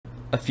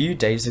A few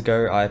days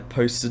ago, I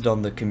posted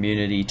on the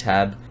community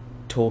tab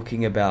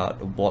talking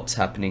about what's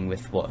happening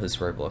with What Has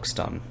Roblox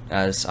Done,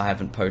 as I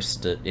haven't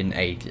posted it in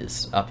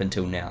ages, up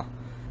until now.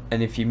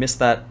 And if you missed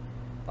that,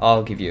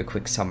 I'll give you a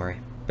quick summary.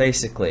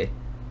 Basically,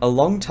 a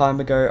long time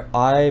ago,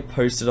 I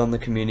posted on the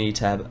community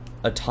tab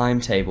a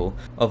timetable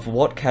of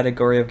what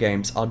category of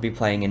games I'd be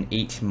playing in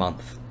each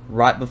month,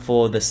 right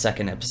before the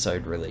second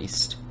episode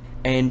released.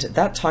 And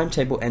that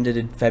timetable ended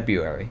in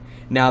February.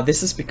 Now,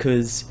 this is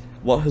because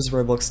What Has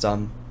Roblox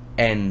Done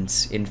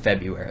ends in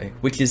February,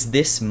 which is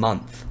this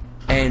month,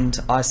 and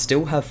I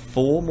still have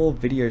 4 more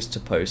videos to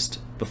post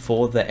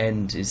before the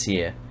end is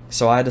here,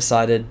 so I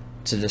decided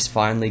to just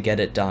finally get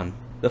it done.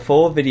 The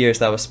 4 videos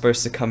that were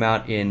supposed to come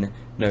out in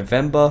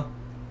November,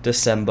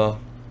 December,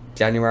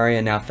 January,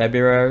 and now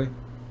February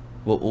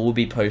will all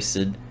be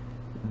posted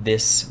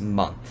this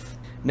month.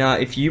 Now,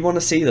 if you want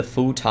to see the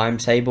full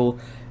timetable,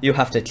 you'll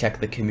have to check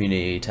the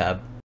community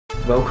tab.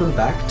 Welcome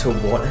back to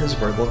What Has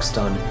Roblox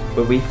Done,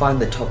 where we find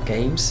the top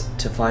games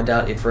to find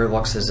out if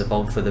Roblox has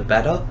evolved for the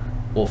better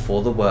or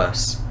for the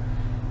worse.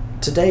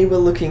 Today we're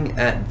looking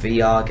at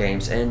VR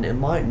games, and it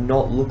might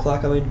not look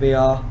like I'm in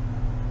VR,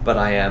 but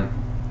I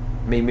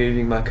am. Me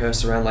moving my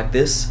cursor around like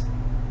this,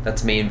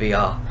 that's me in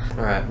VR.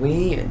 Alright,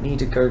 we need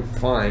to go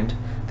find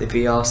the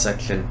VR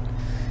section.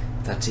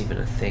 If that's even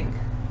a thing.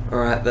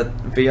 Alright, that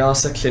VR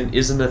section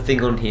isn't a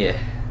thing on here.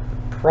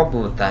 The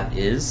problem with that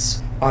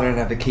is I don't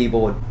have a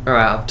keyboard.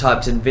 Alright, I've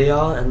typed in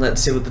VR and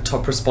let's see what the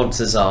top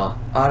responses are.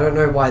 I don't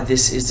know why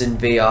this is in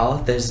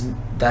VR.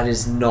 That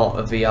is not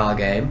a VR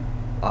game.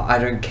 I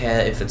don't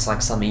care if it's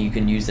like something you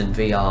can use in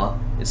VR.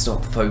 It's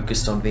not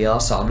focused on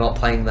VR, so I'm not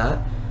playing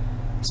that.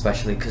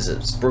 Especially because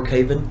it's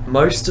Brookhaven.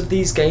 Most of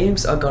these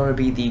games are going to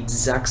be the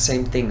exact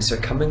same thing, so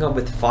coming up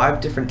with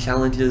 5 different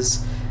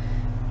challenges,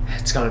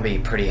 it's going to be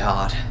pretty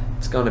hard.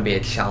 It's going to be a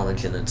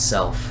challenge in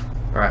itself.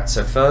 Alright,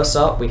 so first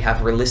up we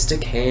have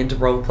realistic hand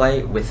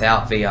roleplay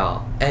without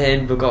VR.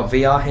 And we've got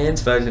VR Hands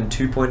version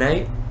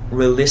 2.8,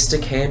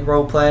 realistic hand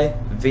roleplay,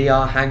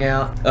 VR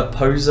Hangout,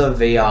 Opposer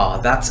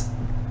VR. That's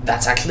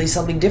actually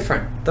something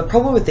different. The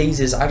problem with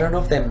these is I don't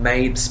know if they're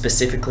made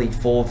specifically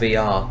for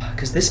VR,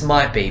 because this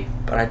might be,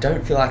 but I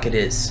don't feel like it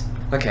is.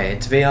 Okay,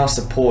 it's VR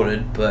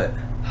supported, but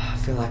I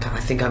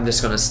think I'm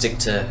just gonna stick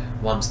to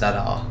ones that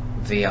are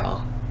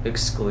VR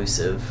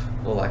exclusive,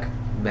 or like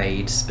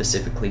made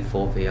specifically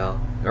for VR.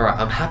 Alright,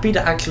 I'm happy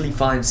to actually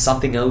find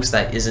something else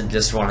that isn't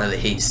just one of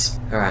these.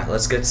 Alright,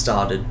 let's get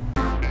started.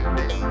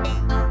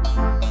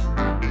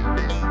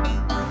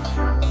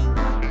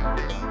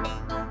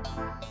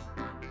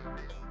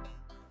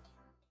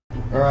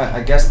 Alright,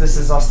 I guess this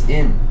is us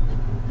in.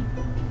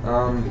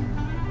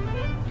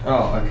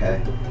 Oh,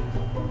 okay.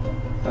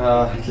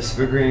 Just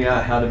figuring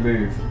out how to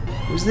move.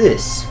 Who's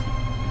this?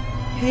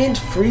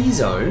 Hand-free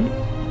zone?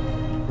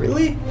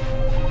 Really?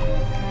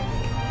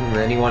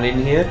 Anyone in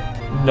here?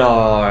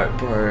 No,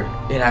 bro.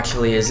 It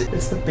actually is.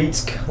 It's the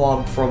Beats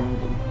Club from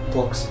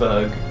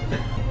Bloxburg.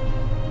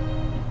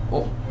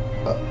 Oh.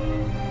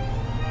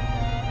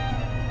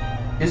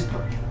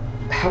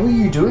 How are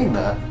you doing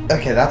that?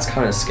 Okay, that's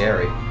kind of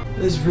scary.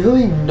 There's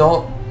really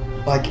not,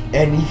 like,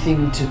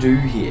 anything to do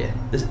here.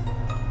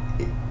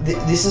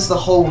 This is the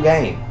whole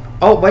game.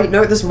 Oh, wait,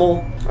 no, there's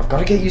more. I've got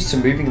to get used to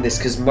moving this,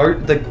 because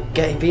the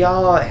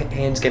VR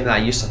Hands game that I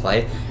used to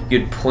play,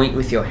 you'd point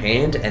with your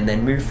hand and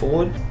then move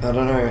forward. I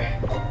don't know.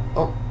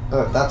 Oh,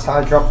 that's how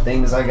I drop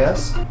things, I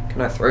guess.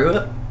 Can I throw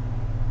it?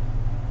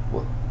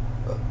 What?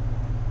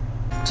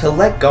 To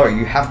let go,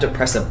 you have to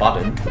press a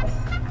button.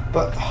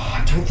 But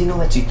I don't think it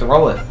lets you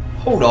throw it.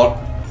 Hold on.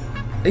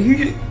 Are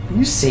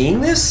you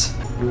seeing this?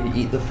 Will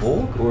you eat the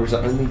fork, or is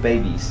it only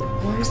babies?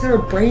 Why is there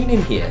a brain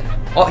in here?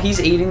 Oh, he's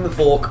eating the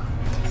fork.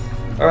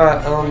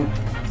 Alright,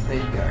 there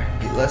you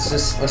go. Let's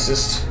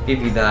just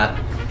give you that,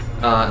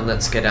 and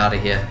let's get out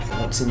of here.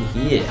 What's in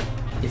here?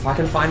 If I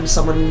can find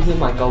someone in here,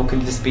 my goal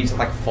can just be to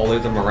like follow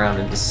them around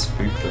and just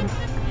spook them.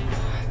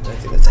 I don't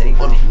think there's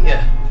anyone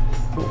here.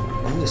 Ooh,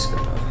 I'm just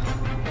gonna...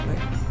 Wait,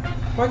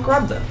 how do I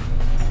grab them?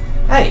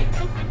 Hey!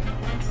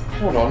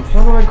 Hold on,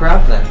 how do I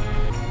grab them?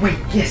 Wait,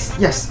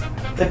 yes!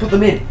 They put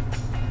them in!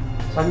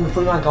 So I can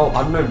put my goal.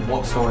 I don't know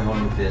what's going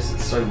on with this,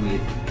 it's so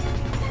weird.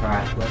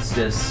 Alright, let's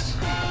just...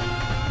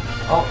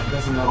 Oh,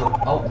 there's another...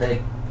 Oh,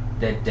 they're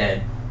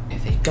dead.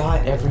 If they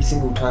die every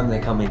single time they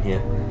come in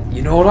here.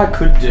 You know what I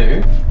could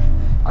do?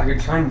 I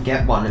could try and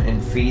get one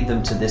and feed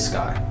them to this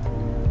guy.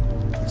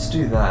 Let's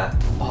do that.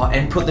 Oh,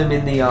 and put them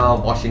in the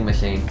washing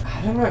machine.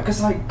 I don't know,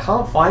 because I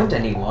can't find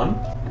anyone.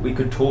 We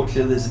could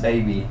torture this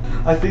baby.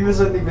 I think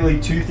there's only really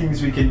 2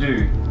 things we can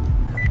do.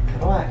 How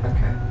do I?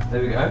 Okay,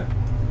 there we go.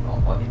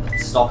 Oh,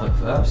 let's stop it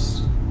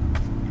first.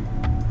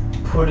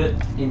 Put it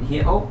in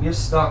here. Oh, you're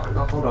stuck.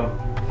 Oh, hold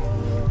on.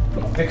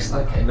 Fix.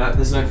 Okay, no,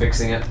 there's no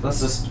fixing it.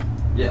 Let's just.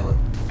 Yeah.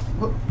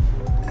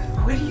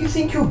 Where do you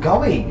think you're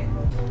going?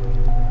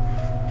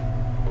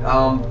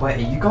 Wait, are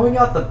you going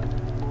out the...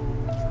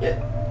 Yeah.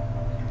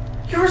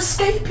 You're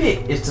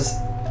escaping! It's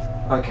just...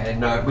 Okay,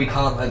 no, we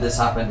can't let this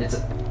happen. It's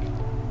a...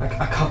 I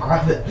can't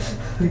grab it.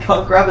 I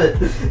can't grab it.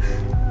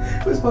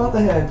 Where's my other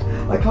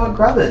hand? I can't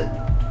grab it.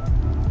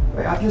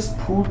 Wait, I just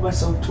pulled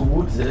myself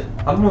towards it.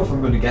 I don't know if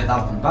I'm gonna get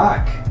that one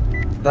back.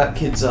 That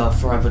kid's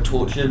forever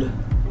tortured.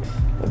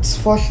 Let's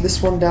flush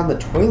this one down the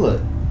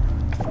toilet.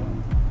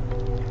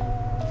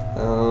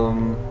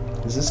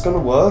 Is this gonna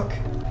work?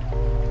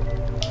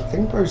 I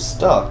think bro's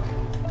stuck.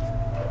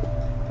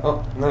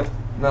 Oh, no,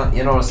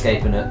 you're not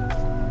escaping it.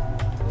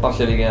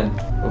 Flush it again.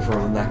 We've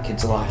ruined that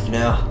kid's life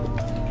now.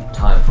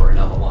 Time for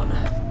another one.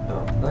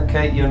 Oh,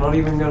 okay, you're not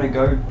even gonna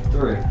go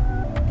through.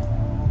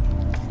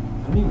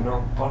 I don't even know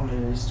what button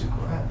it is to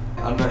grab.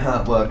 I don't know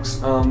how it works.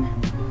 You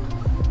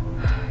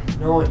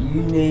know what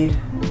you need?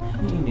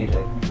 You need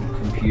a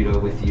computer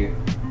with you.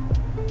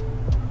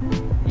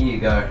 Here you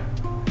go.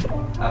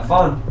 Have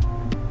fun.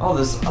 Oh,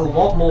 there's a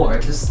lot more.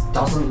 It just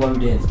doesn't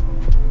load in.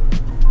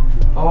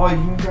 Oh, you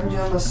can go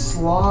down the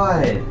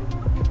slide.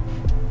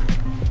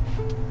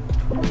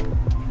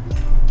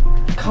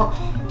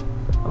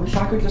 I wish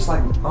I could just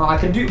like. Oh, I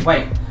can do.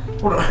 Wait.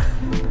 Hold on.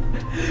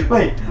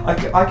 Wait.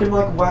 I can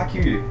like whack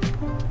you.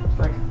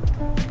 Like.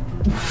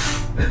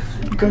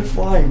 You go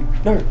flying.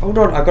 No, hold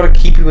on. I gotta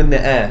keep you in the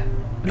air.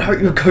 No,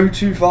 you go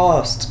too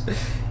fast.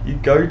 You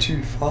go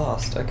too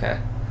fast. Okay.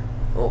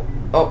 Oh,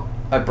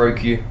 I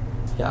broke you.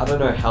 Yeah, I don't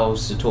know how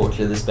else to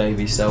torture this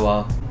baby,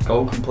 so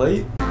goal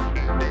complete.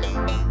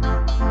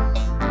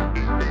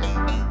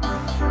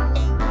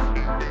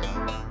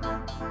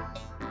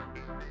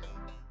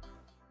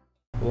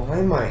 Why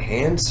are my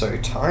hands so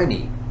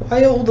tiny?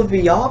 Why are all the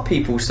VR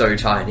people so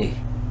tiny?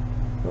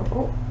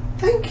 Oh,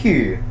 thank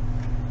you.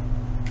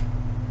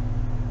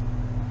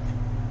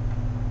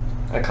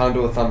 I can't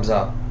do a thumbs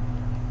up.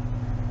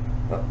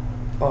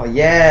 Oh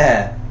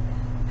yeah!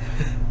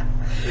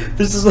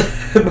 This is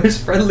the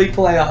most friendly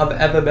player I've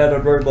ever met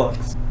on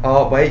Roblox.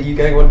 Oh wait, you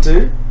getting one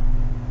too?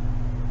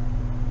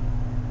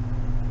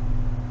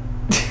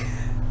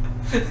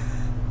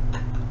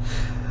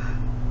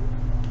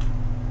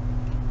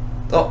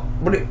 Oh,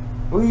 what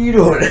are you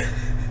doing?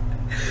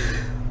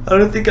 I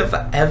don't think I've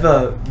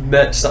ever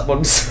met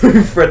someone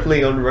so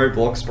friendly on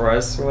Roblox, bro, I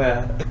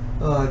swear.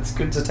 Oh, it's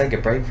good to take a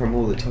break from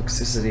all the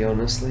toxicity,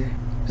 honestly.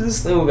 Who's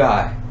this little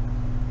guy?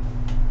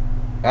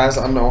 Guys,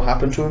 I don't know what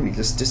happened to him, he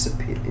just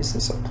disappeared. Is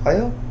this a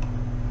player?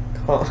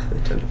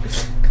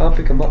 Can't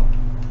pick him up.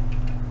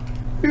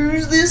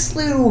 Who's this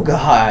little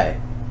guy?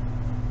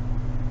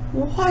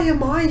 Why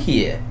am I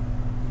here?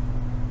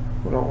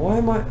 Hold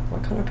on, why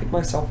can't I pick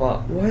myself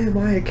up? Why am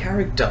I a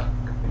character?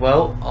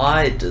 Well,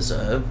 I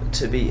deserve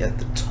to be at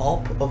the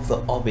top of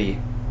the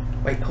obby.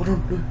 Wait, hold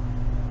on.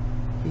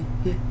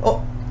 Here.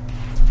 Oh!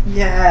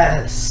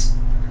 Yes!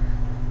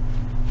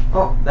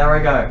 Oh, there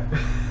I go.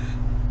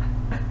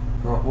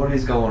 Oh, what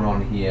is going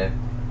on here?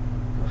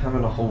 I'm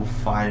having a whole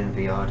fight in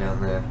VR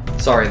down there.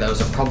 Sorry, there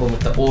was a problem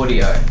with the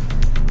audio.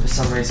 For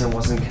some reason it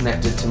wasn't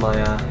connected to my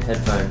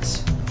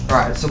headphones.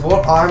 Alright, so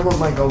what I want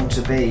my goal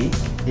to be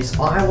is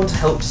I want to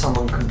help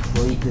someone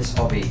complete this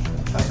obby.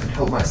 I could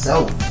help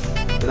myself,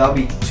 but that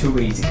would be too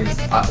easy because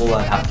all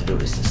I'd have to do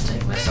is just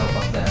take myself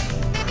up there.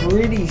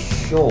 Pretty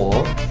sure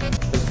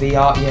the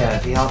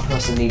VR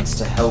person needs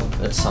to help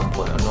at some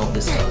point. I know what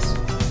this does.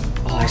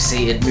 Oh, I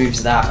see, it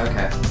moves that,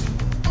 okay.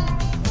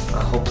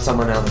 I'll help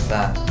someone out with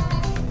that.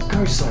 It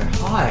goes so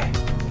high.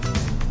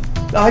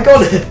 I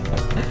got it!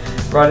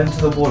 Right into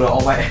the water,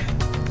 oh wait.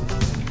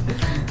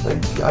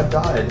 Like, I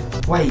died.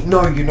 Wait,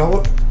 no, you know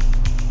what?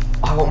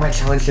 I want my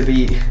challenge to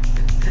be...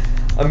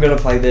 I'm gonna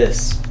play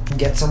this.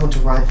 Get someone to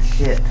ride the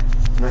ship.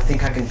 And I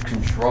think I can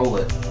control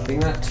it. I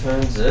think that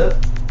turns it.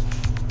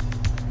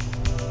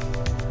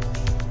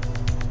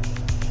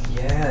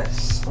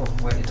 Yes. Oh,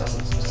 wait, it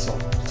doesn't. It's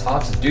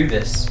hard to do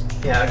this.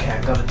 Yeah, okay,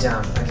 I got it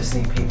down. I just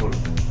need people to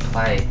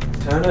play.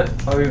 Turn it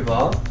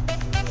over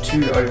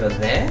to over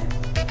there.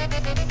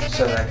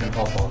 So that I can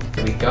hop on.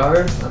 Here we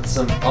go. That's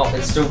some... Oh,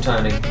 it's still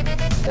turning.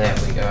 There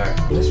we go.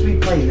 Unless we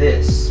play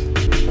this,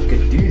 I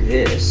could do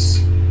this.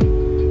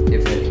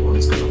 If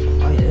anyone's gonna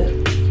play it.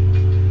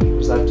 What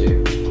does that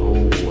do?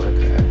 Oh,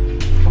 okay.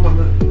 Come on,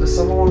 does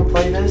someone want to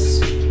play this?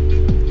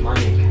 Might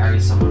need to carry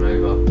someone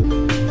over.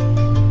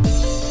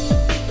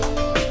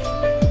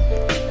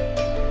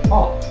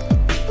 Oh.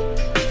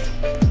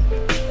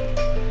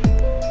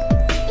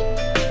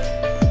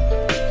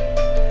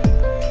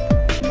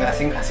 I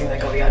think they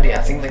got the idea.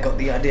 I think they got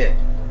the idea.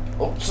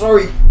 Oh,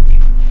 sorry.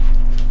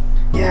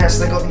 Yes,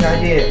 they got the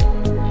idea.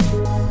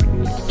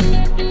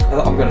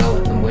 I'm gonna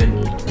let them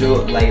win.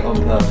 Do it late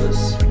on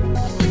purpose.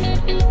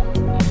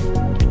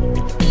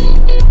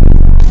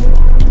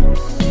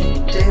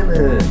 Damn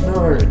it,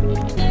 no.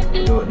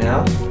 Do it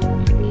now.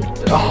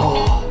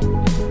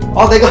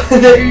 Oh,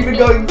 they're even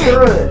going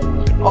through it.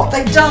 Oh,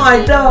 they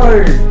died,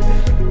 no.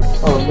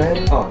 Oh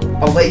man,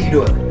 I'll let you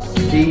do it.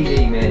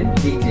 GG man,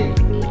 GG.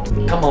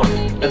 Come on,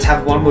 let's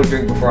have one more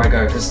drink before I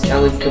go, because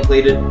challenge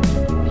completed.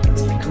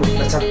 Come on,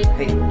 let's have,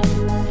 hey.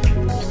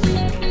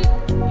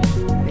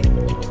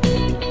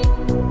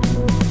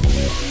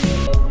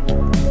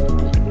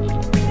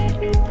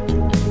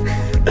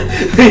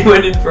 He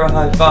went in for a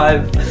high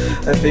five,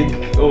 I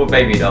think, or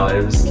maybe not,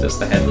 it was just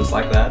the head was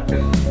like that.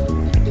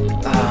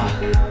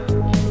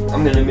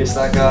 I'm gonna miss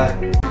that guy.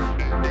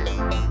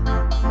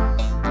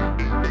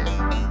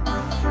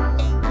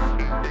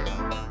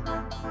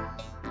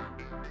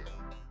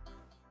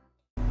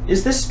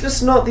 Is this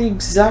just not the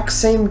exact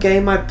same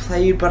game I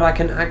played, but I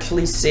can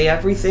actually see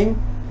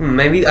everything?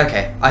 Maybe,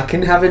 okay, I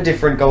can have a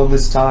different goal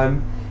this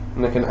time,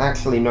 and I can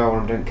actually know what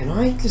I'm doing. Can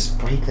I just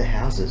break the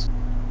houses?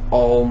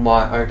 Oh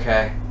my,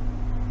 okay.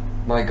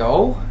 My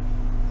goal?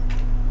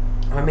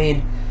 I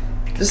mean,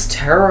 just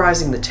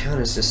terrorizing the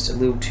town is just a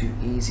little too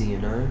easy, you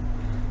know?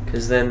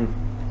 Because then,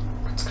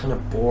 it's kind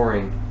of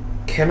boring.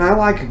 Can I,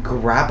 like,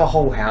 grab a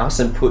whole house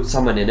and put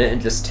someone in it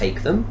and just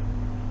take them?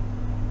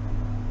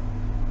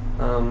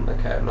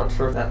 Okay, I'm not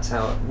sure if that's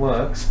how it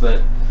works,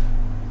 but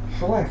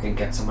surely I can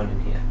get someone in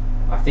here.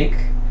 I think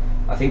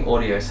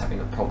audio's having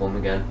a problem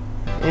again.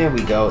 There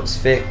we go, it's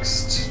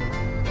fixed.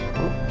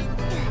 Oh.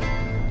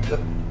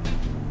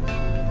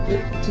 Did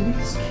he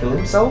just kill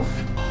himself?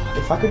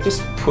 If I could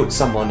just put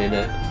someone in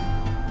it.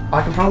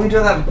 I can probably do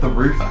that with the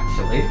roof,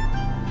 actually.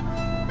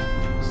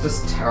 Let's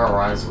just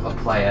terrorize a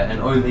player, and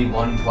only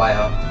one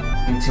player,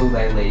 until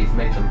they leave,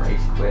 make them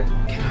rage quit.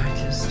 Can I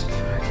just...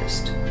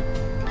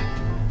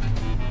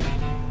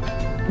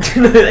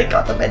 No, they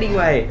got them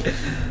anyway!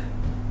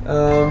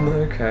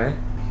 Okay.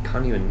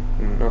 Can't even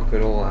knock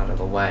it all out of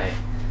the way.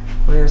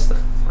 Where's the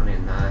fun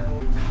in that?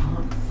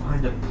 Can't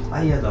find a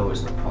player though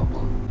is the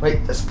problem.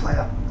 Wait, there's a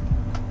player.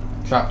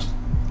 Trapped.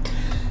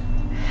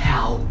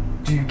 How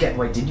do you get...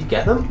 Wait, did you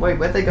get them? Wait,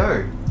 where'd they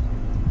go?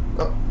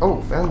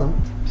 Oh, found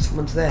them.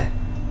 Someone's there.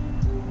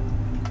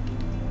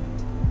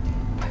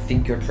 I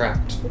think you're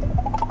trapped.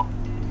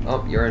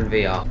 Oh, you're in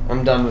VR.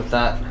 I'm done with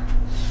that.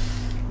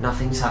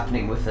 Nothing's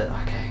happening with it.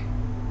 Okay.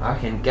 I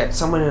can get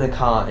someone in a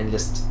car and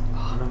just...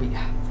 Oh, no,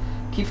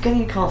 keep getting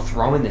your car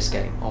thrown in this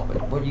game. Oh,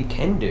 but what you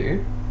can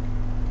do...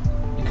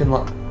 You can,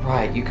 like...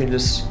 Right, you can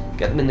just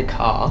get them in the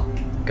car.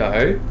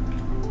 Go.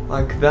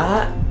 Like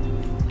that.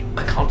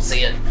 I can't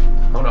see it.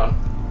 Hold on.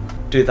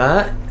 Do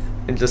that.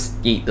 And just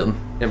eat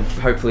them. And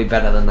hopefully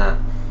better than that.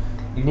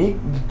 You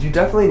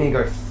definitely need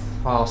to go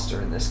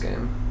faster in this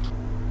game.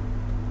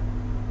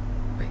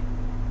 Wait.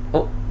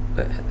 Oh,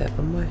 that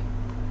one way.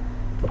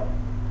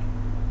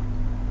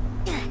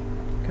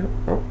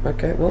 Oh,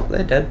 okay, well,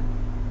 they're dead.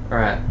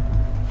 Alright.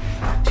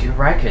 Do you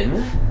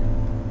reckon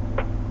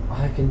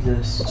I can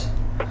just...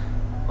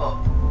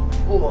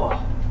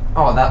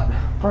 Oh, that...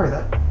 Bro,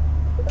 that...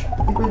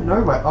 They went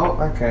nowhere. Oh,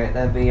 okay,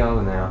 they're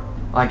VR now.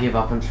 I give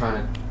up on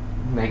trying to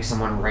make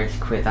someone rage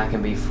quit. That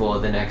can be for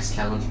the next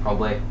challenge,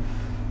 probably.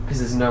 Because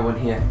there's no one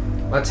here.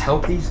 Let's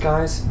help these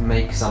guys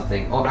make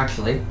something. Oh,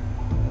 actually...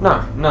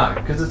 No,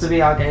 because it's a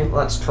VR game.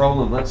 Let's troll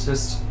them. Let's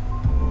just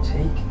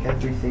take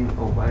everything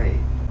away.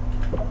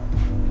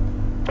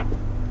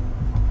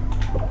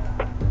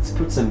 Let's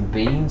put some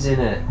beans in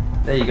it.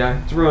 There you go.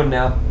 It's ruined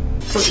now.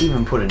 Could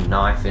even put a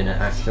knife in it,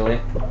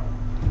 actually.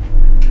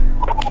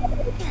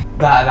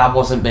 That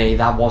wasn't me.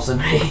 That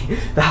wasn't me.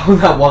 that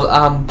was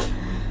I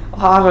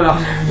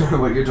don't know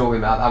what you're talking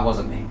about. That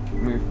wasn't me.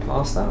 Move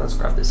past that. Let's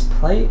grab this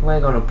plate. We're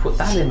gonna put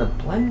that in the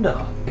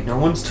blender. No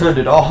one's turned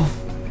it off.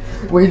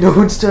 Wait, no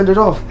one's turned it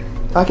off.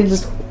 I can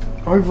just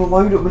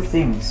overload it with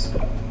things.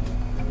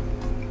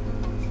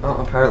 Oh,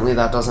 apparently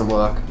that doesn't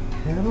work.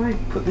 How do I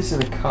put this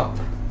in a cup?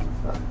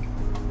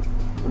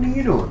 What are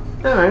you doing?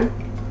 No.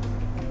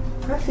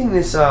 I think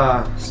this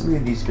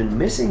smoothie's been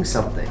missing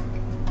something.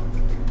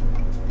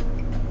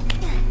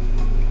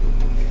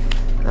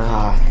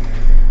 Ah,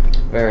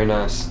 very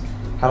nice.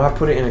 How do I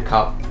put it in a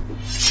cup?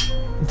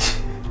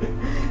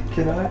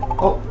 Can I?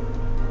 Oh,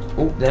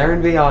 they're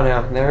in VR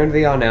now. They're in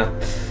VR now.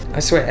 I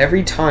swear,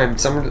 every time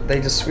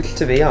they just switch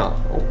to VR.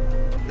 Oh,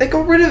 they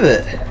got rid of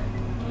it.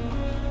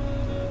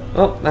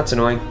 Oh, that's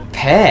annoying.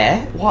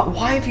 Pear?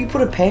 Why have you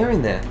put a pear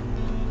in there?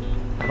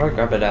 How do I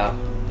grab it out?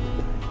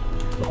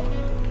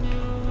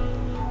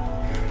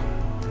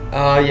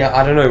 Yeah,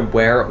 I don't know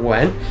where it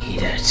went.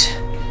 Eat it.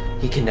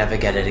 You can never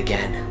get it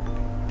again.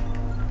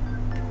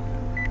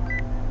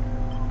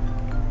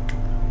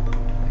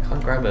 I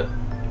can't grab it.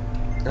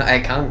 I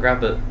can't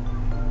grab it.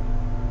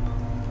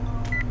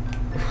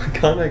 Why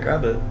can't I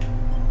grab it?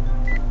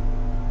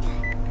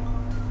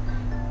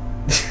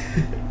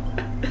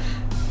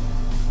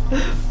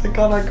 Why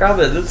can't I grab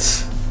it?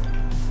 That's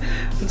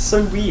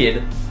so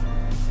weird.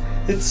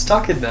 It's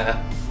stuck in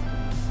there.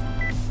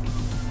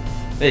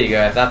 There you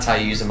go, that's how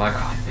you use a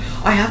microphone.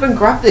 I haven't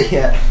grabbed it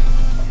yet!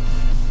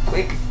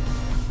 Quick!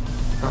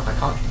 Oh, I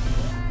can't.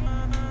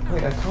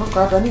 Wait, I can't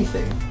grab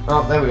anything.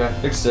 Oh, there we go,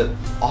 fixed it.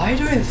 I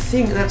don't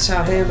think that's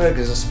how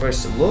hamburgers are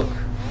supposed to look.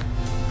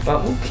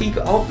 But we'll keep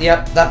it. Oh,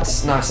 yep,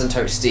 that's nice and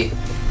toasty.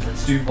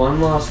 Let's do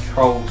one last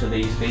troll to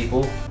these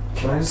people.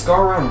 Can I just go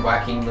around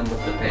whacking them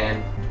with the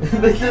pan?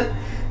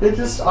 They're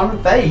just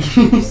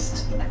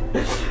unfazed.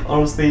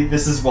 Honestly,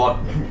 this is what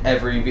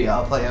every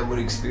VR player would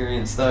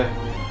experience though.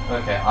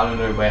 Okay, I don't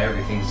know where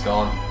everything's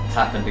gone. It's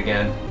happened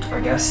again.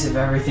 I guess if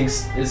everything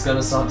is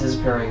gonna start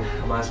disappearing,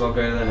 I might as well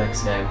go to the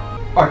next game.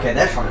 Okay,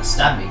 they're trying to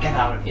stab me. Get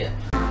out of here.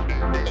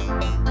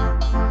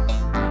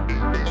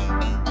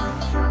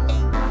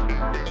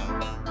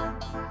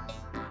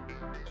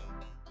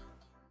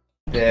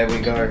 There we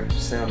go.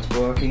 Sound's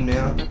working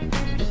now.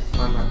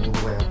 I'm up all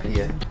the way up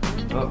here.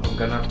 Oh, I'm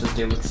gonna have to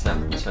deal with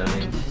snap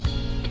returning.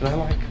 Can I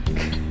like...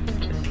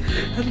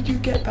 How did you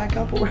get back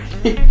up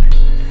already?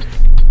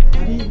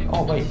 How do you...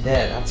 Oh wait,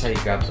 there, that's how you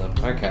grab them.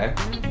 Okay.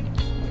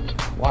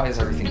 Why is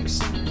everything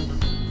just...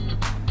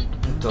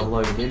 have to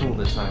load in all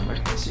the time?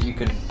 Okay, so you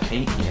can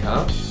paint here.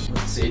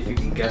 Let's see if you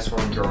can guess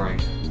what I'm drawing.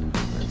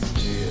 Let's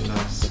do a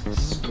nice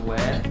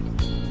square.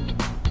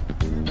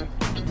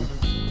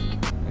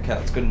 Okay,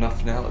 that's good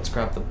enough now. Let's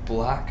grab the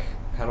black.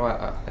 How do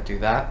I do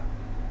that?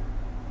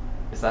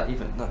 Is that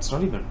even... No, it's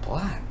not even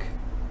black.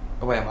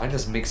 Oh wait, am I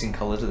just mixing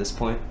colours at this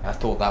point? I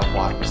thought that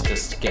white was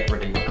just to get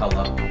rid of your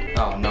colour.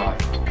 Oh no.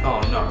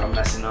 Oh no, I'm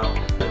messing up.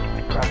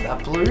 Grab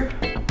that blue.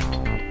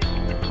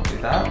 Do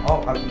that.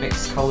 Oh, I've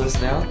mixed colours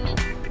now.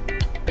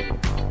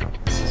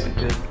 This isn't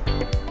good.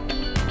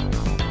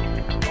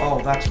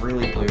 Oh, that's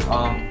really blue.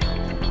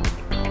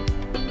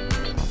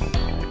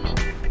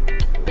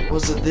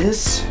 Was it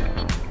this?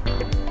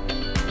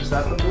 Is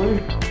that the blue?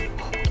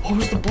 Oh, it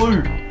was the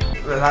blue!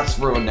 That's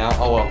ruined now.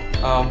 Oh well.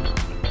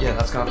 Yeah,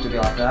 that's gonna have to be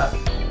like that.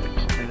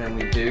 And then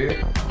we do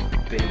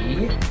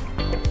B.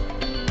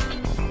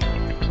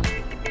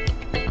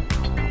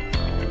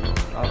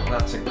 Oh,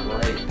 that's a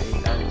great B.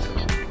 That is a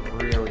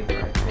really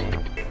great B.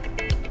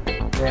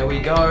 There we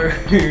go.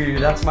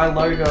 That's my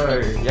logo.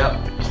 Yep.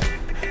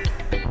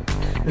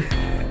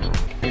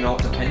 You know,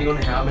 depending on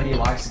how many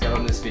likes I get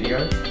on this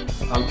video,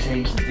 I'll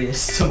change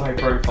this to my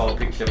profile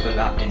picture for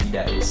that many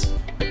days.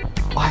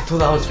 I thought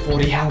that was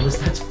 40 hours.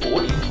 That's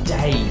 40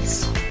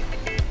 days.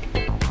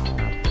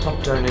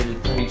 Top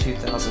donated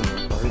 32,000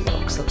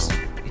 Robux. That's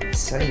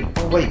insane.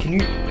 Oh wait, can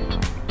you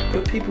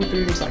put people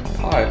through these like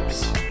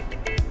pipes?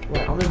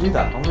 Wait, I'm gonna do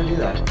that. I'm gonna do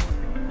that.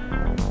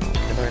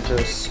 Can I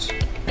just...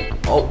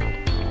 Oh,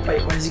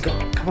 wait, where's he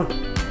gone? Come on.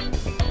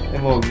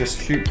 And we'll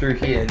just shoot through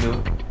here and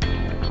we'll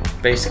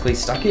basically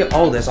stuck here.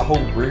 Oh, there's a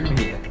whole room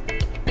here.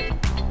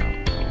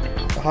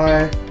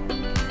 Hi.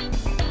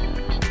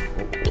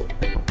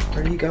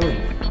 Where are you going?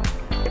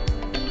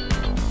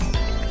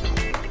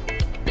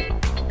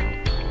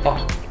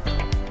 Oh.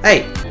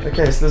 Hey!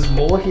 Okay, so there's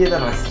more here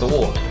than I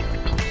thought.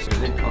 So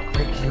then, oh,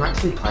 wait, can you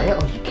actually play it?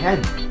 Oh, you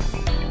can.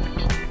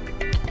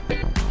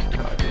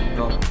 No, I did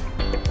not.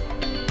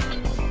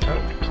 Oh,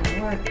 how do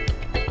I...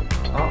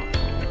 Oh.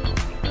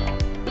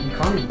 You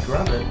can't even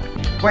grab it.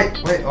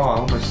 Wait, oh, I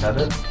almost had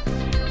it.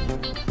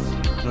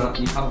 No,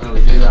 you can't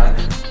really do that.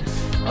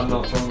 I don't know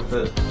what's wrong with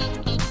it.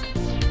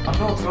 I don't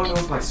know what's going on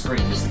with my screen,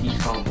 just keeps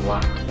going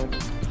black.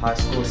 High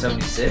score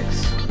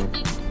 76.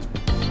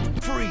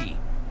 3,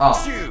 Oh,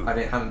 2, I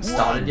haven't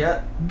started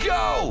yet.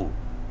 Go!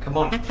 Come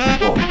on.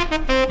 Oh.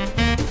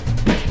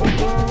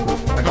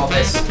 I got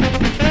this.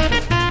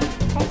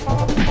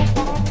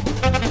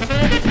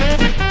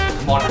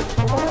 Come on.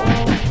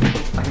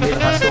 I can be the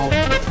high score.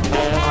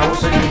 I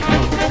also need to come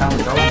up with a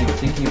challenge. I wasn't even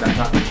thinking about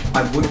that.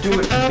 I would do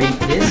it to beat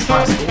this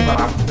high score,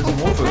 but there's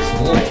more to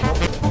explore.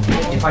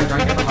 If I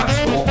don't get the high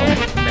score, I'll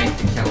make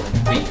the challenge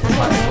beat this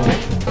high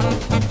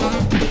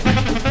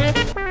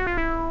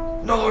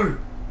score. No!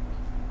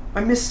 I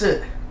missed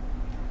it.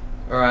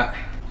 Alright,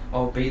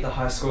 I'll beat the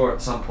high score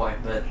at some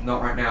point, but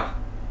not right now.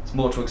 There's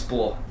more to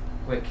explore.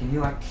 Wait, can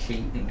you like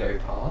cheat and go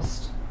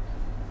past?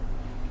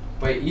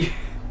 Wait, you...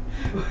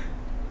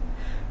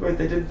 Wait,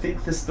 they didn't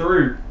think this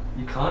through.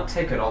 You can't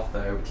take it off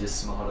though, which is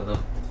smart of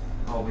them.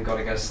 Oh, we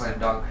gotta go slam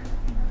dunk.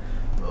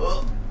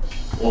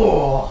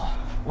 Oh!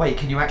 Wait,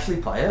 can you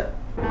actually play it?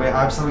 Wait,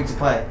 I have something to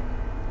play.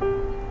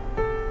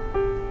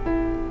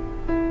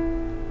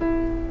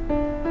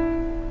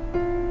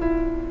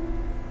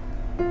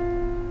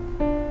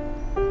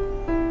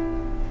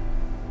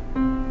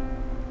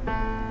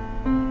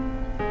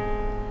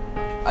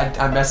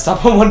 I messed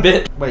up on one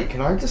bit. Wait,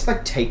 can I just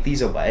like take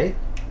these away?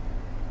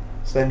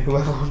 So then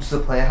whoever wants to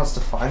play has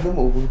to find them,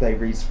 or will they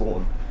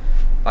respawn?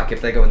 Like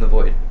if they go in the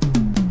void.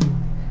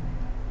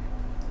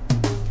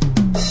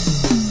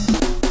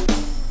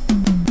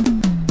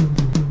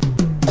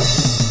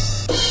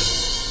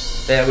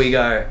 There we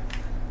go.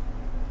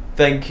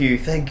 Thank you,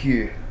 thank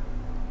you.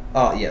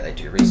 Oh yeah, they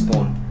do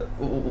respawn.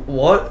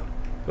 What?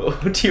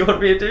 What do you want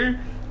me to do?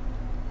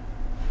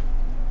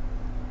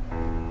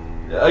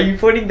 Are you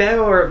pointing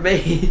there or at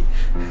me?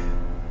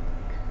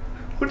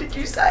 What did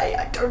you say?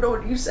 I don't know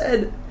what you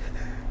said.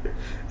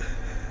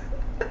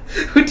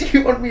 What do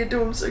you want me to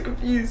do? I'm so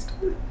confused.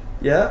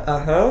 Yeah,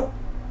 uh-huh.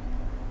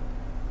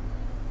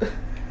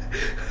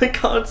 I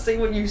can't see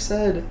what you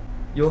said.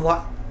 You're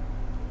like...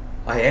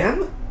 I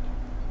am?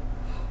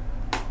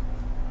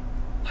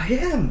 I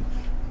am.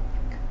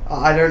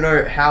 I don't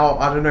know how,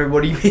 I don't know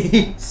what he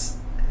means.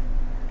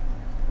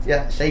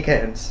 Yeah, shake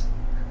hands.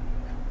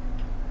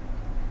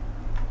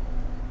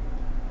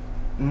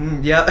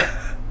 Yeah.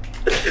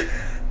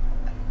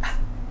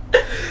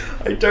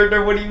 I don't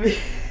know what he means.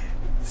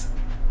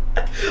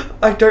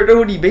 I don't know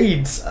what he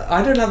means.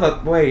 I don't have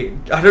a, wait,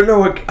 I don't know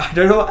what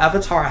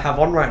avatar I have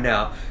on right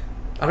now.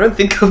 I don't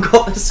think I've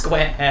got the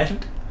square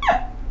head.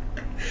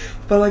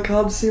 But I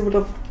can't see what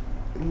I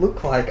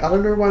look like. I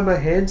don't know why my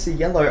hands are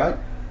yellow.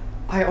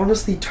 I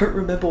honestly don't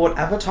remember what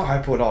avatar I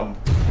put on.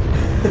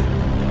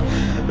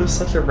 It was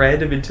such a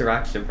random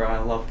interaction, bro. I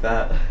love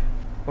that.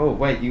 Oh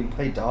wait, you can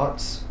play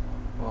darts?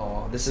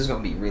 Oh, this is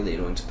going to be really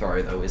annoying to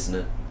throw though, isn't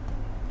it?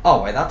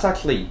 Oh wait, that's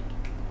actually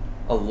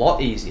a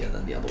lot easier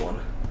than the other one.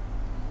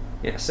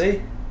 Yeah,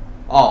 see?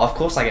 Oh, of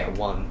course I get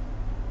 1.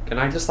 Can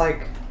I just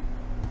like...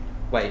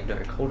 Wait, no,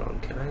 hold on.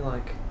 Can I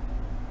like...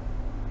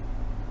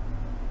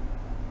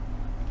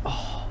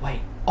 Oh, wait.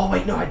 Oh,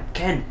 wait, no, I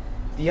can.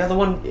 The other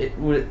one,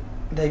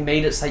 they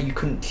made it so you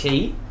couldn't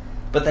cheat,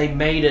 but they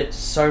made it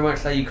so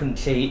much that you couldn't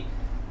cheat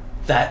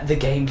that the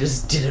game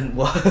just didn't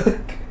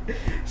work.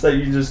 So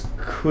you just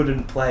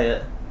couldn't play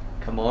it.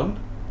 Come on.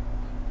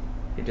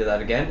 You do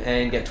that again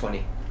and get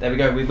 20. There we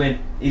go, we win.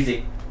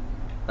 Easy.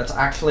 Let's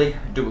actually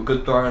do a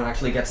good throw and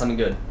actually get something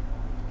good.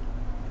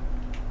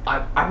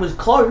 I was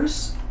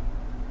close.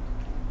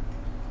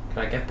 Can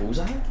I get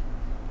bullseye?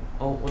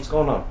 Oh, what's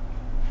going on?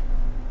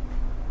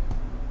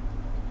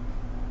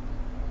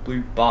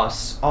 Blue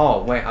bus.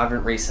 Oh, wait, I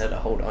haven't reset it.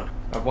 Hold on.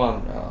 I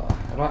won.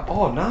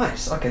 Oh,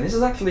 nice. Okay, this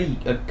is actually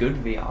a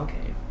good VR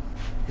game.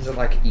 Is it,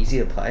 like, easy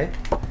to play?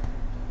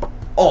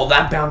 Oh,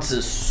 that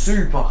bounces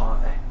super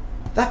high.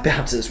 That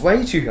bounces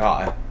way too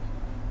high.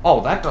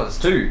 Oh, that does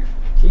too.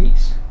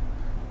 Jeez.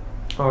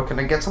 Oh, can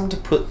I get someone to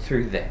put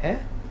through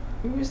there?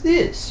 Who is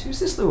this? Who's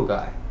this little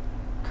guy?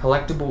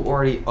 Collectible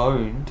already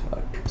owned.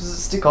 Does it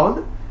stick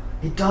on?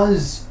 It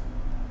does.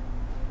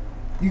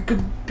 You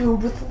can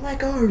build with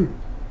Lego.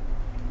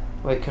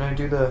 Wait, can I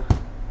do the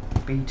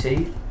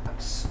BT?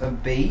 That's a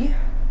B.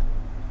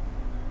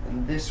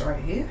 And this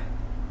right here.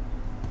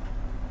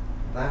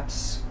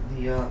 That's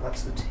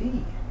the T.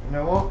 You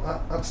know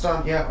what? That's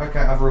done. Yeah, okay,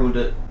 I've ruined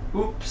it.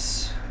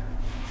 Oops.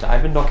 Did I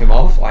even knock him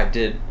off? I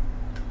did.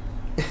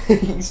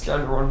 He's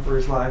trying to run for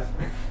his life.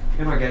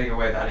 You're not getting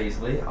away that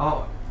easily.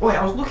 Oh, wait,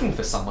 I was looking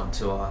for someone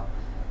to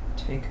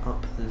take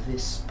up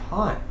this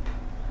pipe.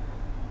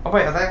 Oh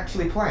wait, are they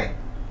actually playing?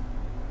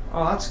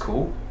 Oh, that's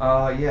cool.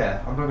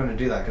 Yeah, I'm not going to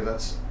do that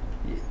because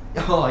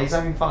that's... Oh, he's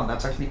having fun.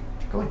 That's actually...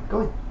 Go in,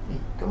 go in. Hey,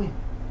 go in.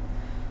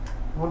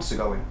 He wants to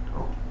go in.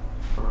 Oh,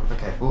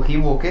 okay. Will he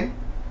walk in?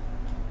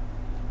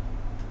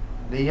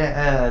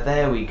 Yeah,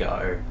 there we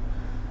go.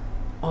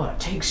 Oh, it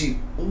takes you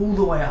all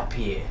the way up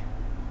here.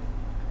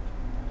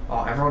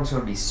 Oh, everyone's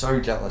going to be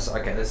so jealous.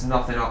 Okay, there's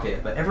nothing up here,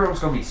 but everyone's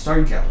going to be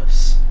so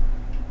jealous.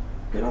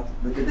 Get up,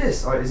 look at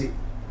this. Oh, is he...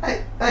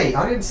 Hey,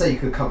 I didn't say you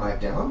could come back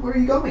down. Where are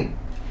you going?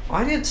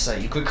 I didn't say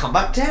you could come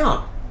back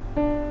down.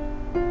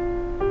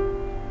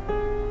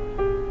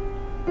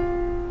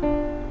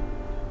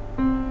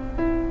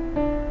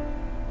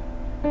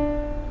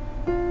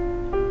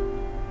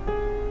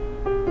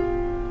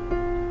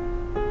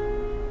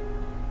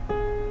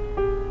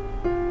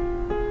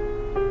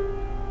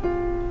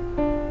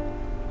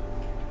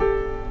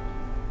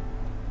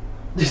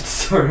 It's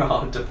so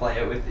hard to play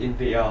it with in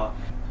VR.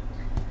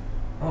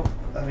 Oh,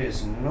 that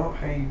is not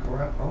how you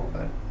grab. Oh,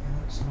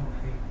 that's not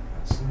how you.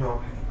 That's not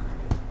how you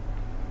grab it.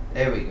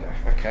 There we go.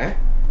 Okay.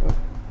 Oh,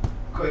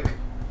 quick.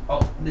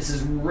 Oh, this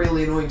is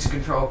really annoying to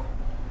control.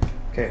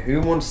 Okay, who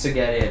wants to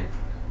get in?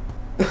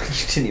 You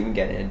didn't even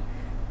get in.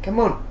 Come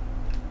on.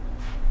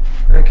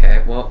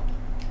 Okay, well,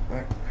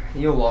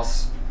 your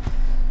loss.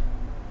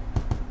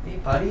 Hey,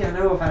 buddy. I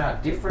know we've had our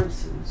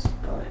differences,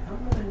 but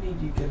I'm gonna need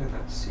you to get in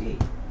that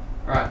seat.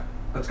 All right.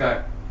 Let's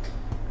go.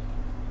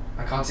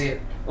 I can't see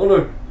it. Oh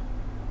no!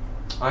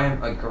 I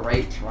am a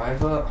great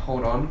driver.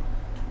 Hold on.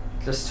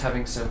 Just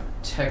having some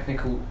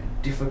technical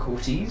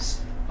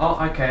difficulties.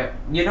 Oh, okay.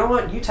 You know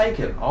what? You take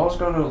him. I was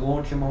going to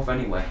launch him off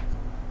anyway.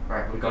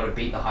 Alright, we've got to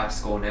beat the high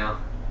score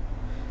now.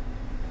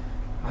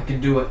 I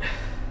can do it.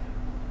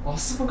 Oh,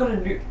 someone got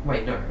a new...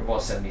 Wait, no. It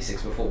was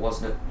 76 before,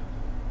 wasn't it?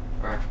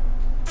 Alright.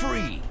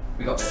 3,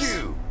 We got this.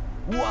 2,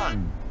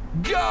 1,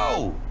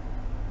 go!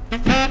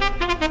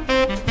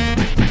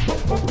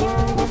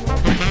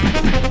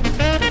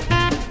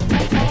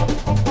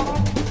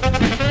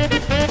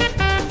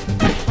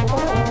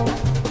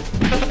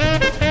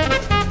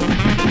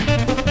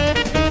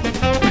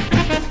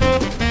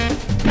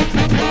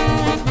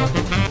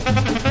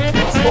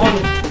 Last one.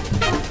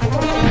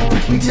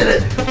 We did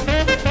it!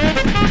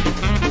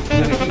 I'm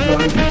gonna keep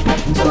going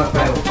until I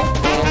fail.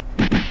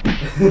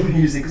 The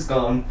music is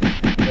gone.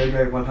 There we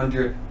go,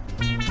 100.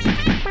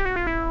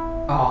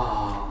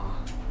 Ah.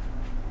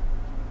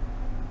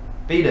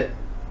 Beat it.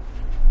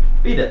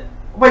 Beat it.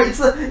 Wait, it's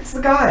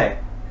the guy.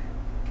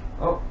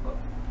 Oh.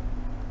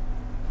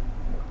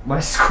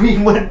 My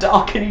screen went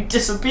dark and he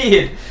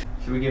disappeared.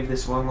 Should we give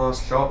this one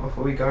last shot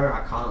before we go?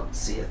 I can't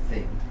see a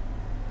thing.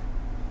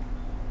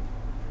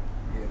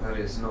 Yeah, that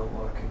is not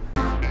working.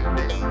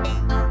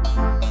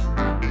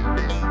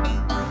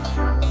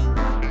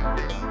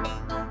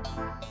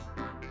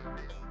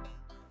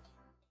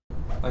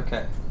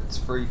 Okay, it's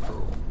free for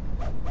all.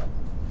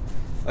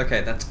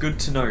 Okay, that's good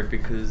to know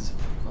because...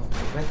 Oh,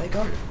 where'd they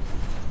go? Wait,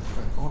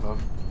 hold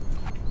on.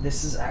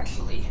 This is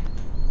actually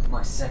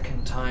my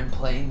second time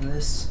playing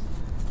this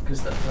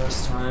because the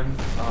first time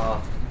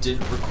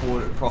didn't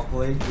record it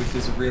properly, which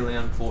is really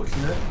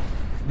unfortunate.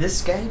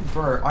 This game,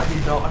 bro, I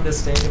did not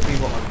understand if we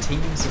were on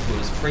teams, if it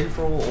was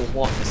free-for-all or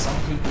what. Some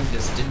people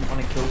just didn't want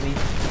to kill me.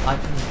 I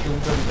couldn't kill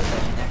them, but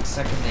then the next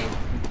second they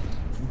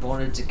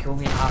wanted to kill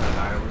me. I don't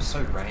know, it was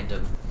so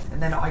random.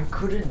 And then I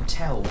couldn't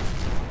tell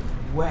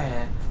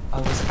where I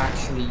was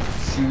actually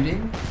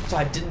shooting, so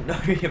I didn't know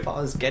if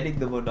I was getting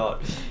them or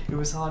not. It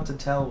was hard to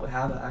tell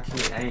how to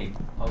actually aim.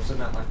 I also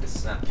don't like the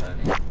snap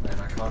turning,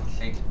 and I can't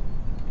think.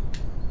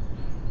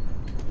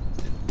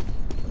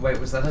 Wait,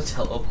 was that a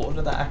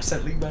teleporter that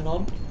accidentally went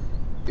on?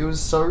 It was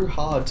so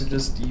hard to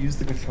just use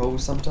the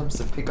controls sometimes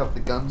to pick up the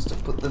guns to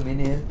put them in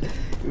here.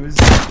 It was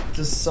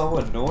just so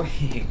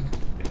annoying.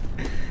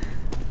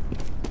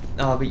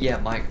 But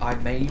yeah, I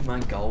made my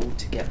goal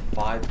to get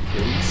 5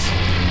 kills.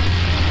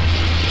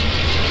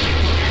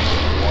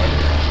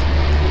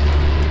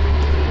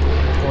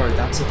 Bro,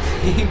 that's a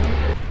thing.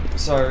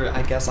 So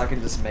I guess I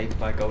can just make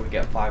my goal to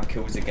get 5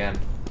 kills again.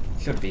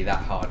 Shouldn't be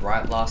that hard,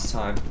 right? Last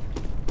time,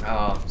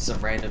 some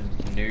random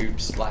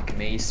noobs like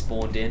me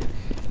spawned in,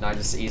 and I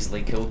just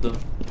easily killed them.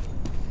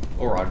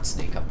 Or I'd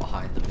sneak up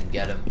behind them and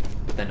get them.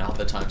 But then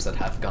other times I'd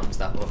have guns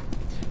that were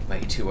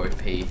way too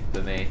OP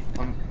for me.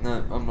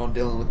 No, I'm not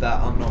dealing with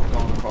that. I'm not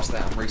going across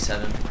that. I'm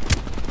resetting.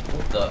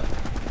 What the?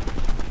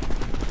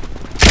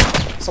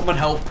 Someone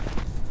help!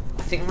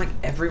 I think like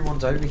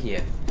everyone's over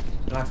here,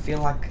 and I feel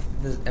like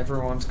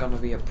everyone's gonna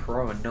be a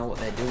pro and know what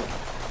they're doing.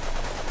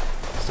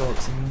 So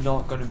it's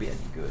not gonna be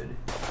any good.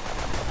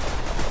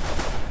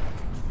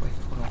 Wait,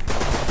 hold on.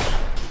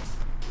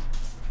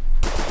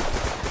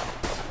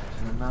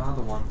 And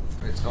another one.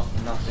 It's got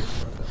nothing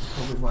for it. That's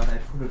probably why they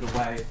put it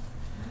away.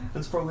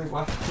 That's probably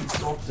why they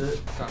stopped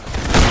it.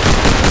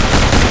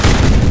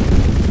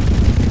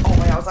 Oh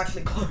wait, I was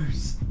actually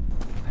close.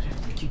 I don't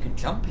think you can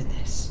jump in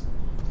this.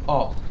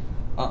 Oh,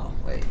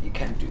 wait, you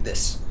can do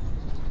this.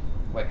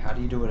 Wait, how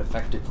do you do it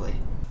effectively?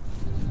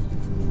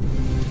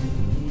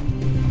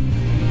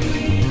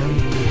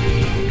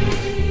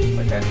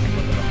 Okay, I think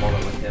we're gonna follow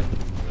with him.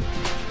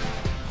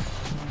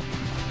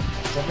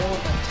 Is everyone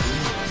on my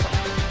team or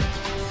something?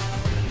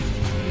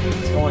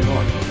 What's going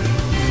on?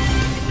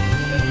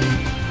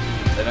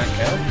 They don't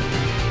care?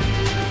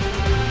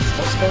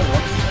 What's going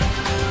on here?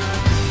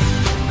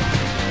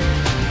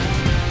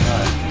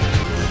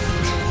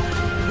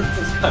 This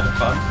is kind of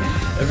fun.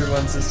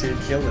 Everyone's just here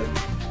killing.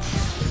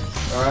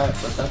 Alright,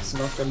 but that's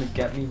not gonna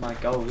get me my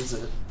goal, is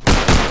it?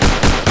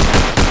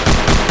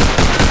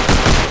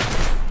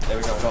 There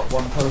we go, I got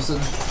one person.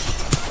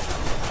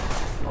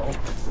 Oh.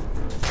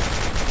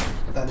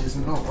 That is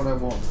not what I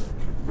want.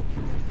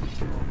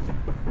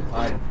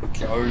 I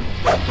go.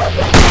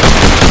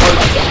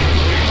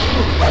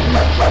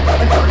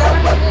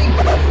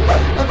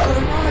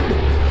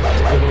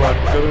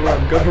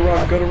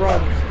 Gotta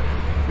run.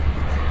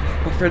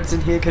 My friends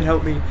in here can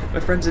help me.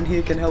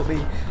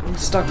 I'm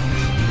stuck.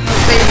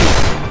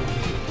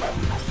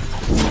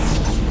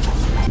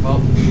 Well,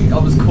 I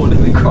was caught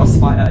in the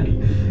crossfire.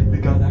 The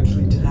gun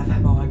actually did have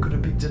ammo. I could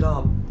have picked it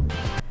up.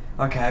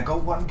 Okay, I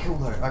got 1 kill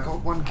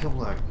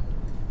though.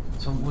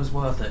 So it was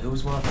worth it.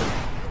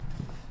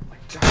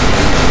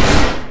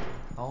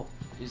 Oh,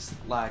 he's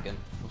lagging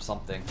or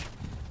something.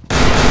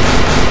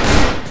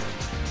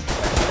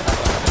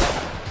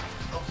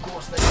 Of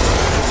course they.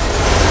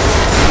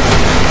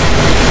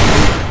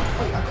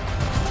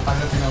 I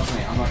don't think that was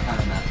me. I'm not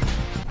counting that.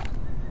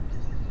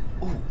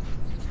 Ooh,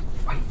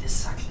 wait, this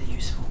is actually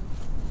useful.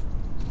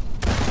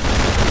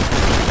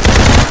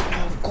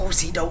 No, of course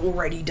he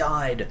already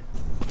died.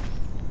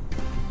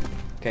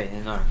 Okay,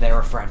 no, they're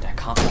a friend. I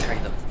can't betray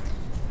them.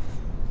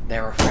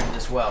 They're a friend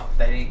as well.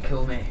 They didn't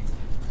kill me.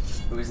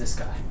 Who is this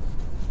guy?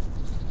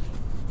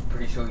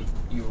 Pretty sure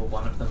you were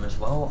one of them as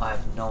well. I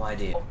have no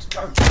idea. Oh,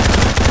 go.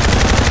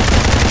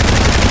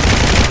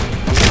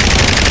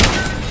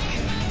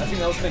 I think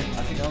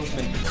that was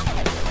me.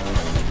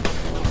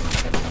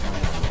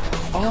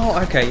 Oh,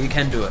 okay, you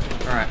can do it.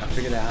 Alright, I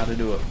figured out how to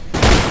do it.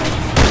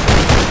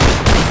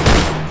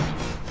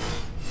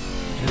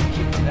 Just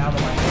kicked it out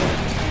of my hand.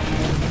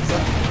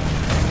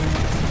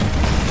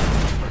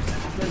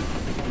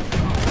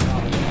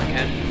 I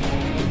can.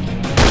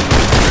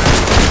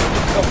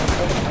 Oh,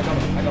 I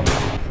got him.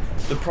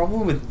 The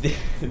problem with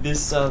this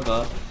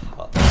server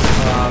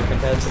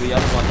compared to the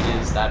other one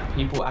is that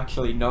people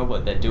actually know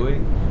what they're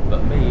doing,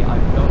 but me,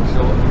 I'm not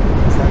sure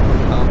exactly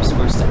how I'm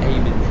supposed to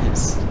aim in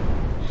this.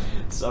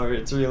 So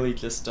it's really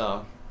just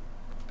a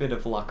bit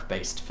of luck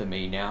based for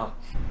me now.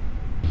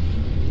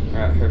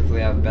 Alright,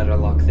 hopefully I have better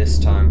luck this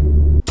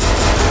time.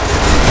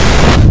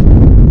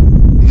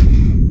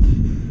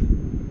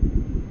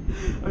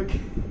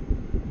 Okay.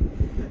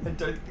 I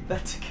don't think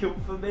that's a kill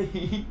for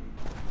me.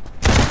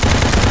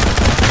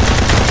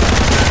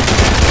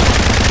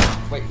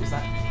 Wait, was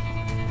that?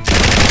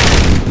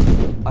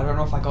 I don't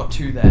know if I got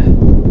 2 there.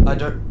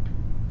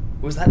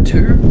 Was that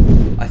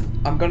 2?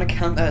 I'm gonna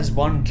count that as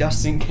 1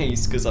 just in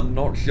case, because I'm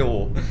not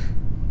sure.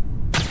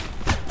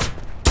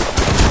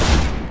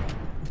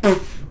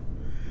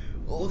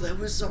 Oh, that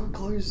was so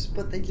close,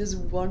 but they just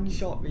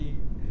one-shot me.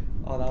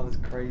 Oh, that was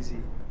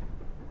crazy.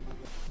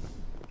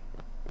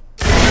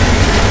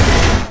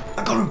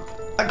 I got him!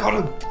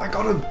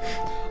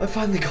 I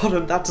finally got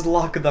him. That's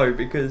luck though,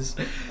 because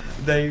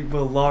they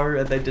were low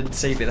and they didn't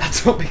see me.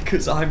 That's not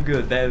because I'm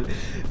good. They're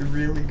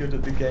really good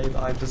at the game.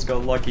 I just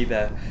got lucky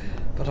there.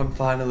 But I'm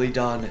finally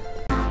done.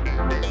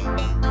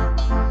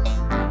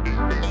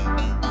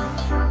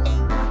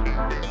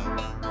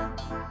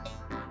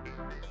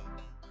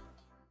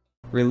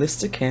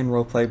 Realistic hand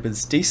roleplay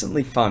was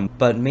decently fun,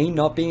 but me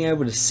not being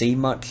able to see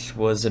much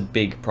was a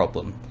big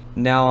problem.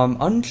 Now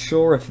I'm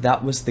unsure if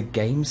that was the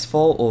game's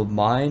fault or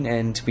mine,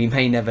 and we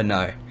may never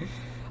know.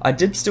 I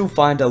did still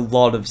find a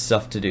lot of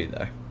stuff to do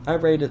though. I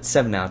rate it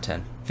 7 out of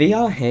 10.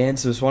 VR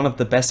Hands was one of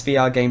the best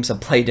VR games I've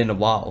played in a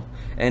while,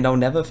 and I'll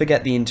never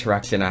forget the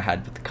interaction I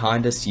had with the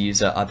kindest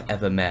user I've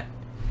ever met.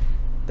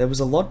 There was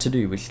a lot to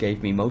do which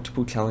gave me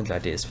multiple challenge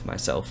ideas for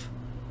myself.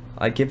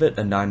 I give it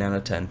a 9 out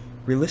of 10.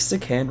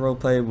 Realistic hand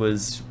roleplay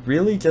was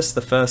really just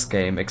the first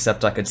game,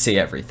 except I could see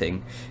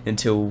everything,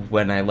 until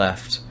when I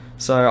left,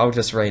 so I'll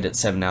just rate it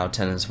 7 out of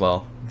 10 as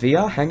well.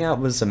 VR Hangout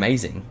was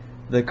amazing.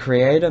 The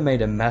creator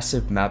made a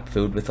massive map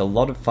filled with a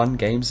lot of fun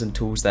games and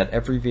tools that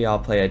every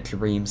VR player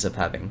dreams of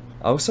having.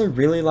 I also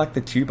really like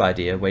the tube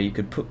idea where you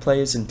could put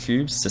players in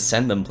tubes to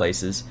send them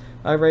places.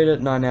 I rate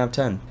it 9 out of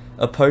 10.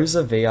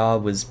 Opposer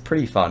VR was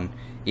pretty fun,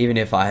 even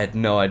if I had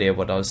no idea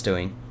what I was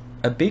doing.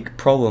 A big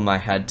problem I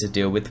had to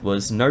deal with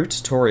was no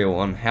tutorial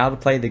on how to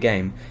play the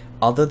game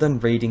other than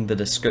reading the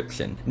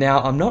description. Now,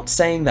 I'm not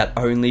saying that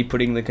only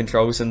putting the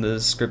controls in the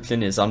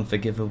description is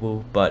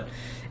unforgivable, but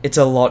it's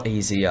a lot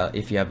easier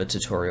if you have a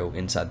tutorial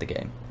inside the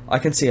game. I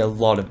can see a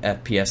lot of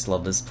FPS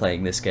lovers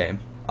playing this game.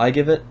 I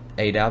give it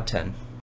 8 out of 10.